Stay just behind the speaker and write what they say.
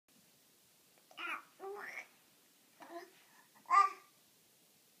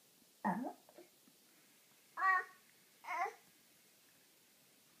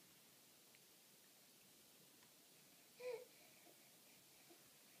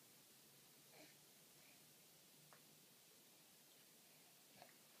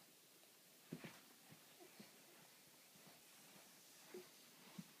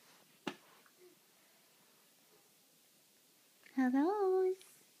Hello.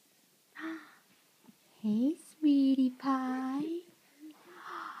 Hey, sweetie pie.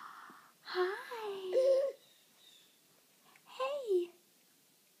 Hi. Hey.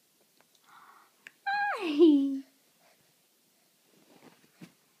 Hi.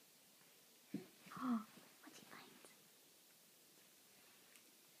 Oh, what's he find?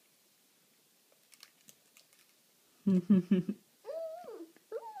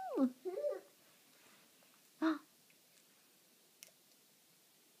 Ooh. Oh.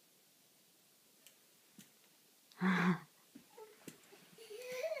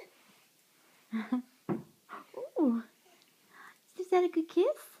 Ooh. Is that a good kiss?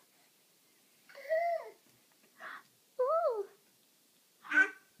 Ooh.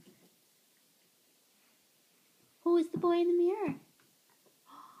 Who is the boy in the mirror?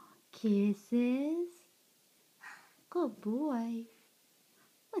 Kisses. Good boy.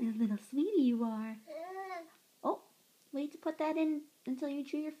 What a little sweetie you are. Oh, wait to put that in until you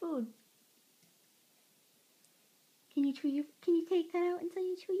chew your food. Can you take that out until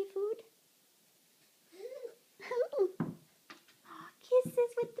you chew your food?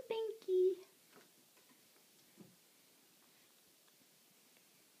 Kisses with the binky.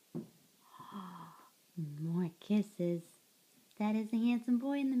 More kisses. That is a handsome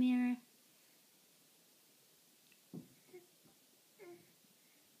boy in the mirror.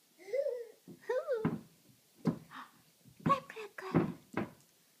 Clap, clap, clap.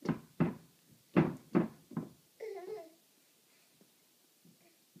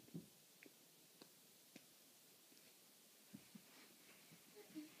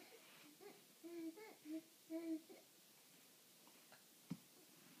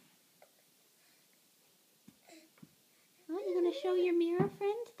 Oh, you gonna show your mirror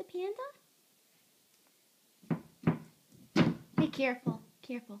friend to the panda? Hey, careful,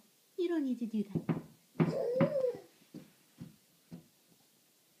 careful. You don't need to do that.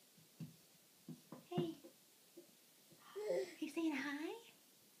 Hey. Are you saying hi?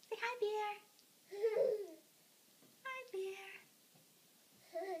 Say hi, Bear. Hi, Bear.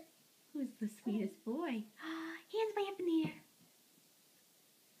 Who's the sweetest boy? Hands way up in the air.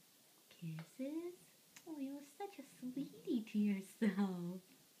 Kisses. Oh, you're such a sweetie to yourself.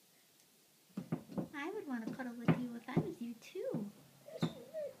 I would want to cuddle with you if I was you too.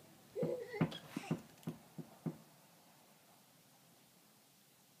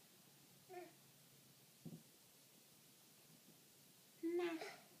 Nah.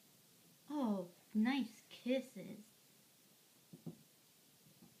 Oh, nice kisses.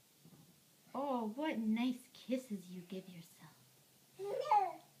 Oh, what nice kisses you give yourself.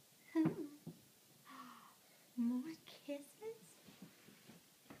 More kisses?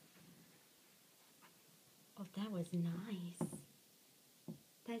 Oh, that was nice.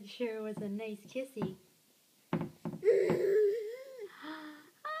 That sure was a nice kissy.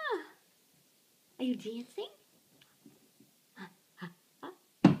 Are you dancing?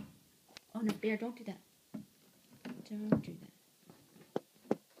 Oh no, Bear, don't do that. Don't do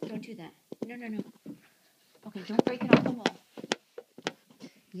that. Don't do that. No, no, no. Okay, don't break it off the wall.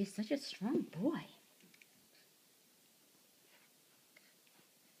 You're such a strong boy.